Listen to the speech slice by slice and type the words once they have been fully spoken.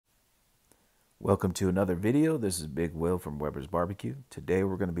Welcome to another video. This is Big Will from Weber's Barbecue. Today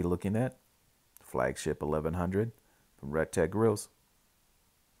we're going to be looking at Flagship 1100 from Recteq Grills.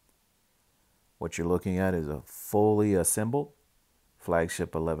 What you're looking at is a fully assembled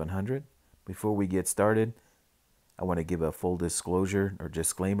Flagship 1100. Before we get started, I want to give a full disclosure or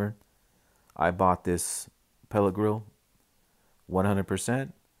disclaimer. I bought this pellet grill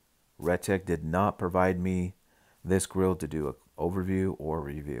 100%. Recteq did not provide me this grill to do an overview or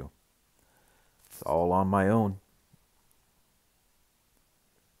review. It's all on my own.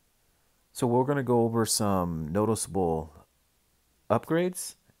 So we're going to go over some noticeable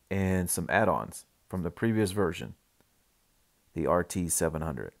upgrades and some add-ons from the previous version, the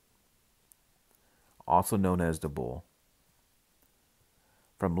RT700, also known as the Bull.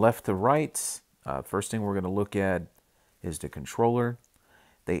 From left to right, first thing we're going to look at is the controller.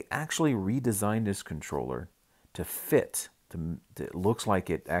 They actually redesigned this controller to fit. It looks like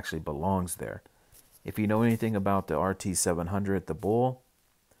it actually belongs there. If you know anything about the RT700, the Bull,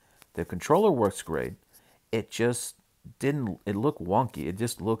 the controller works great. It just didn't, it looked wonky. It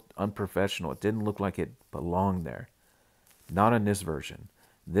just looked unprofessional. It didn't look like it belonged there. Not in this version.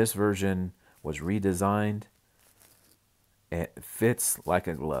 This version was redesigned. It fits like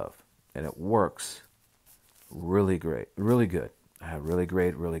a glove. And it works really great. Really good. Really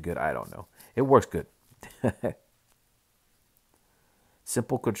great, really good. I don't know. It works good.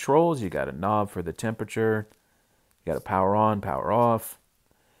 Simple controls. You got a knob for the temperature. You got a power on, power off.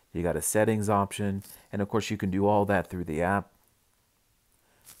 You got a settings option. And of course you can do all that through the app.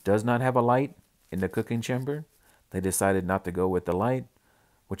 Does not have a light in the cooking chamber. They decided not to go with the light,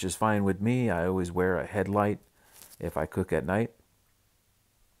 which is fine with me. I always wear a headlight if I cook at night.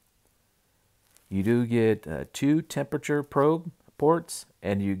 You do get 2 temperature probe ports,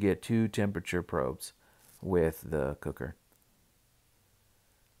 and you get 2 temperature probes with the cooker.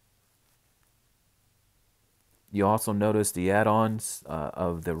 You also notice the add-ons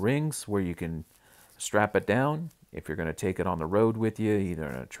of the rings where you can strap it down if you're going to take it on the road with you, either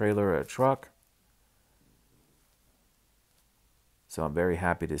in a trailer or a truck. So I'm very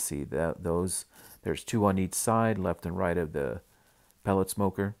happy to see that those. There's 2 on each side, left and right of the pellet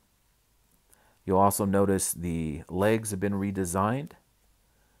smoker. You'll also notice the legs have been redesigned,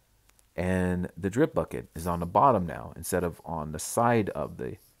 and the drip bucket is on the bottom now instead of on the side of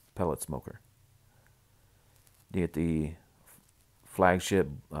the pellet smoker. You get the Flagship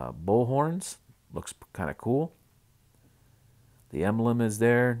bull horns. Looks kind of cool. The emblem is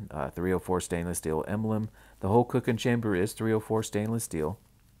there, 304 stainless steel emblem. The whole cooking chamber is 304 stainless steel.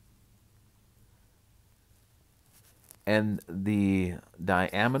 And the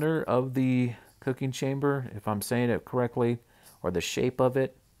diameter of the cooking chamber, if I'm saying it correctly, or the shape of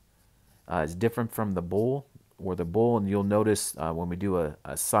it, is different from the Bull. Or the Bull, and you'll notice when we do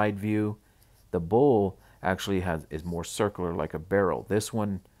a side view, the Bull actually is more circular, like a barrel. This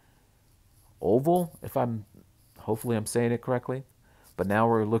one oval, hopefully I'm saying it correctly. But now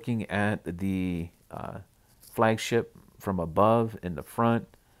we're looking at the Flagship from above in the front.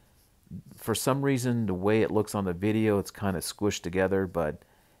 For some reason, the way it looks on the video, it's kind of squished together, but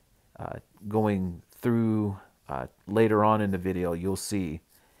going through later on in the video, you'll see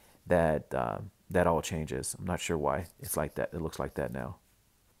that that all changes. I'm not sure why it's like that. It looks like that now.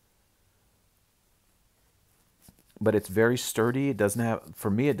 But it's very sturdy. It doesn't have,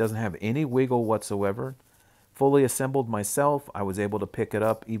 for me, it doesn't have any wiggle whatsoever. Fully assembled myself. I was able to pick it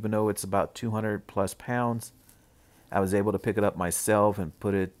up, even though it's about 200 plus pounds. I was able to pick it up myself and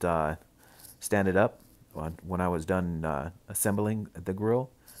put it, stand it up when I was done assembling the grill.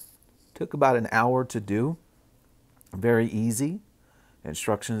 Took about an hour to do. Very easy.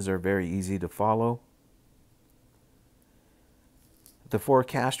 Instructions are very easy to follow. The 4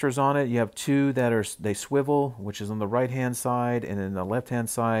 casters on it, you have 2 that they swivel, which is on the right hand side, and then the left hand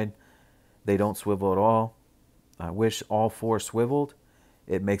side they don't swivel at all. I wish all 4 swiveled.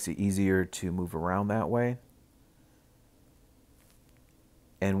 It makes it easier to move around that way.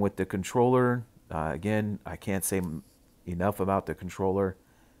 And with the controller, again, I can't say enough about the controller.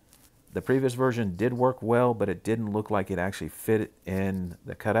 The previous version did work well, but it didn't look like it actually fit in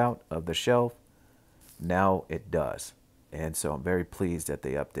the cutout of the shelf. Now it does. And so I'm very pleased that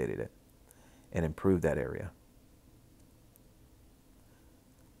they updated it and improved that area.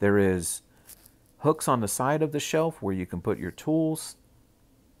 There is hooks on the side of the shelf where you can put your tools.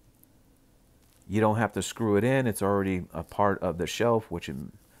 You don't have to screw it in. It's already a part of the shelf, which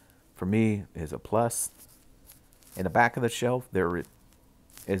for me is a plus. In the back of the shelf, there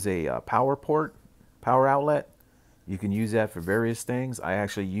is a power port, power outlet. You can use that for various things. I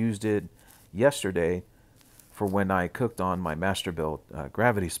actually used it yesterday for when I cooked on my Masterbuilt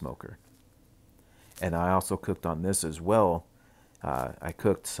gravity smoker. And I also cooked on this as well. I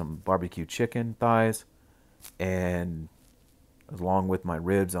cooked some barbecue chicken thighs and along with my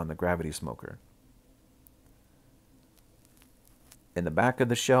ribs on the gravity smoker. In the back of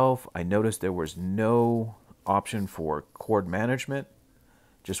the shelf, I noticed there was no option for cord management.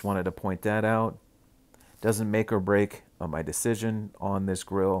 Just wanted to point that out. Doesn't make or break my decision on this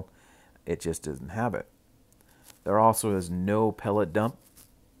grill. It just doesn't have it. There also is no pellet dump.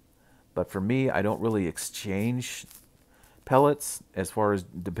 But for me, I don't really exchange pellets as far as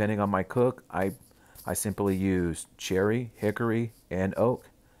depending on my cook. I simply use cherry, hickory, and oak.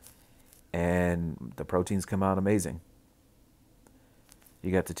 And the proteins come out amazing.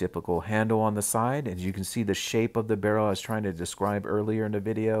 You got the typical handle on the side, and you can see the shape of the barrel I was trying to describe earlier in the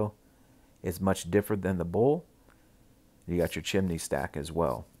video is much different than the bowl. You got your chimney stack as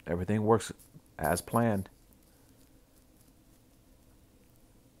well. Everything works as planned.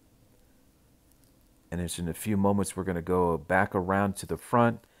 And it's in a few moments we're going to go back around to the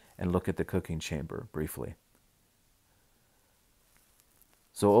front and look at the cooking chamber briefly.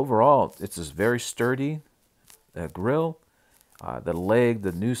 So overall, it's a very sturdy grill. The leg,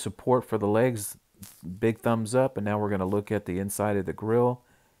 the new support for the legs, big thumbs up. And now we're going to look at the inside of the grill.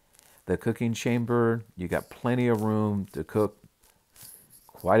 The cooking chamber, you got plenty of room to cook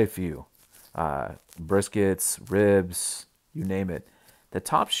quite a few. Briskets, ribs, you name it. The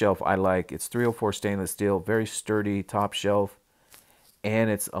top shelf I like. It's 304 stainless steel, very sturdy top shelf. And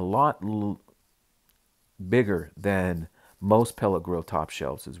it's a lot bigger than most pellet grill top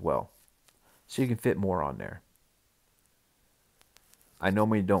shelves as well. So you can fit more on there. I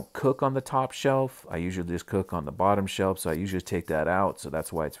normally don't cook on the top shelf. I usually just cook on the bottom shelf, so I usually take that out, so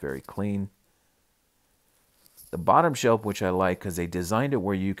that's why it's very clean. The bottom shelf, which I like, because they designed it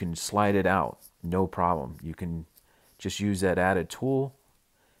where you can slide it out, no problem. You can just use that added tool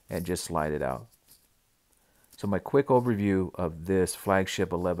and just slide it out. So my quick overview of this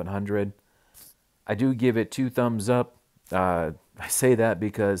Flagship 1100, I do give it 2 thumbs up. I say that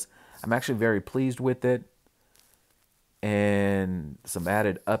because I'm actually very pleased with it. And some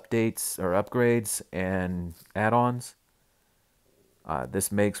added updates or upgrades and add-ons.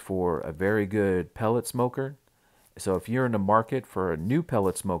 This makes for a very good pellet smoker. So if you're in the market for a new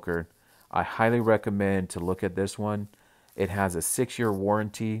pellet smoker, I highly recommend to look at this one. It has a 6-year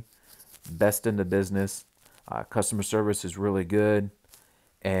warranty, best in the business. Customer service is really good,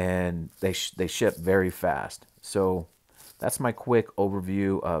 and they ship very fast. So that's my quick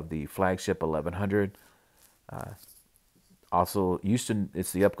overview of the Flagship 1100. Also,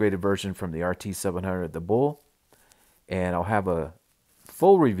 it's the upgraded version from the RT700, the Bull. And I'll have a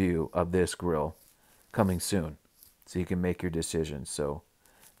full review of this grill coming soon, so you can make your decision. So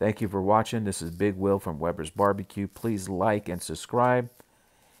thank you for watching. This is Big Will from Weber's Barbecue. Please like and subscribe.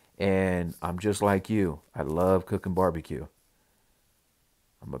 And I'm just like you. I love cooking barbecue.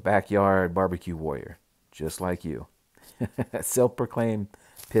 I'm a backyard barbecue warrior, just like you. Self-proclaimed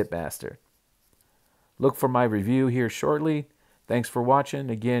pit master. Look for my review here shortly. Thanks for watching.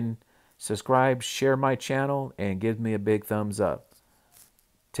 Again, subscribe, share my channel, and give me a big thumbs up.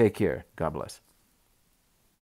 Take care. God bless.